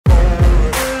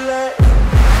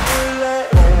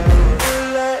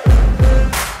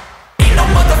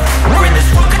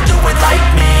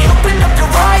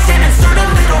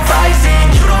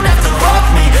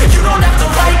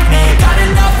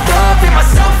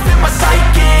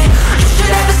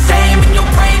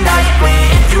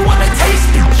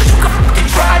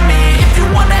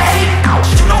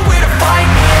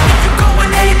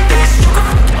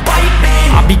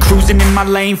my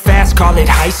lane fast, call it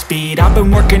high speed. I've been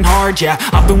working hard, yeah,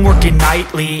 I've been working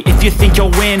nightly. If you think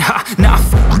you'll win, ha, nah,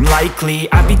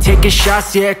 likely. I be taking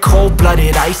shots, yeah,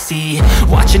 cold-blooded, icy.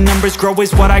 Watching numbers grow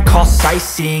is what I call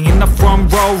sightseeing. In the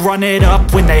front row, run it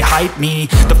up when they hype me.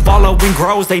 The following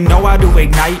grows, they know how to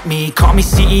ignite me. Call me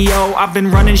CEO, I've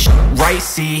been running shit right,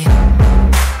 see.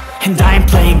 And I ain't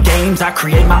playing games, I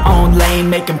create my own lane,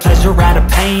 making pleasure out of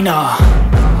pain,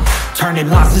 turning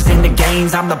losses into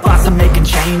gains. I'm the boss, I'm making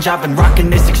change. I've been rocking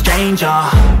this exchange,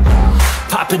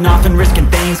 popping off and risking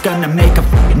things. Gonna make a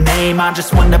f***ing name. I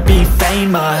just wanna be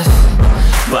famous,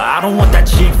 but I don't want that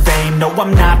cheap fame. No,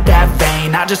 I'm not that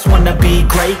vain. I just wanna be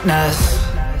greatness.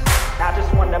 I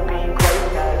just wanna be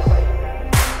greatness.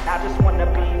 I just wanna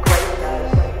be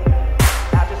greatness.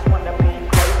 I just wanna be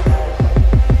greatness.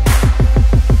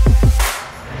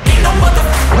 Ain't no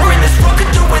motherfucker in this world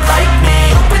could do it like me.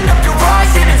 Open up your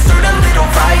eyes and insert a little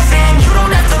rising. You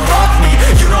don't have to love me,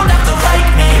 you don't have to like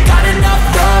me. Got enough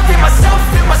love in myself,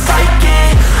 in my psyche.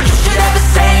 You should have the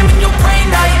same in your brain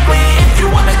nightly. If you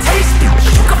wanna taste me,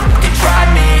 you can fucking try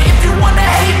me. If you wanna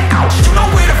hate me, you know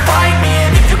where to find me.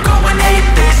 And if you go and hate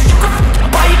this, you can fucking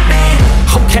bite me.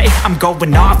 Okay, I'm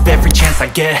going off every chance I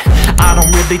get. I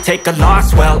don't really take a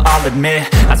loss, well, I'll admit.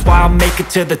 That's why I'll make it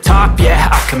to the top, yeah,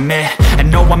 I commit.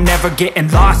 And no, I'm never getting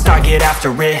lost, I get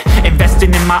after it.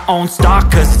 Investing in my own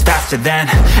stock, cause it's faster than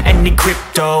any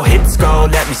crypto hits go,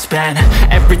 let me spend.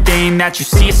 Everything that you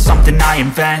see is something I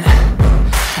invent,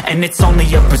 and it's only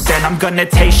a percent. I'm gonna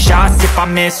take shots, if I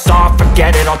miss all,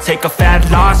 forget it. I'll take a fat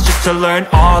loss just to learn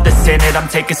all that's in it. I'm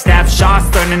taking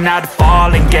snapshots, learning how to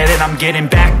fall and get it. I'm getting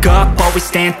back up, always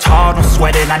stand tall, don't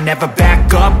sweat it. I never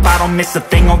back up, I don't miss a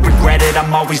thing or regret it.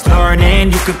 I'm always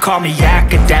learning, you could call me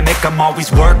academic. I'm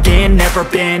always working, never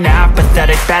been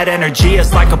apathetic. Bad energy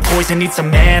is like a poison, needs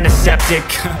some antiseptic.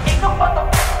 Ain't nobody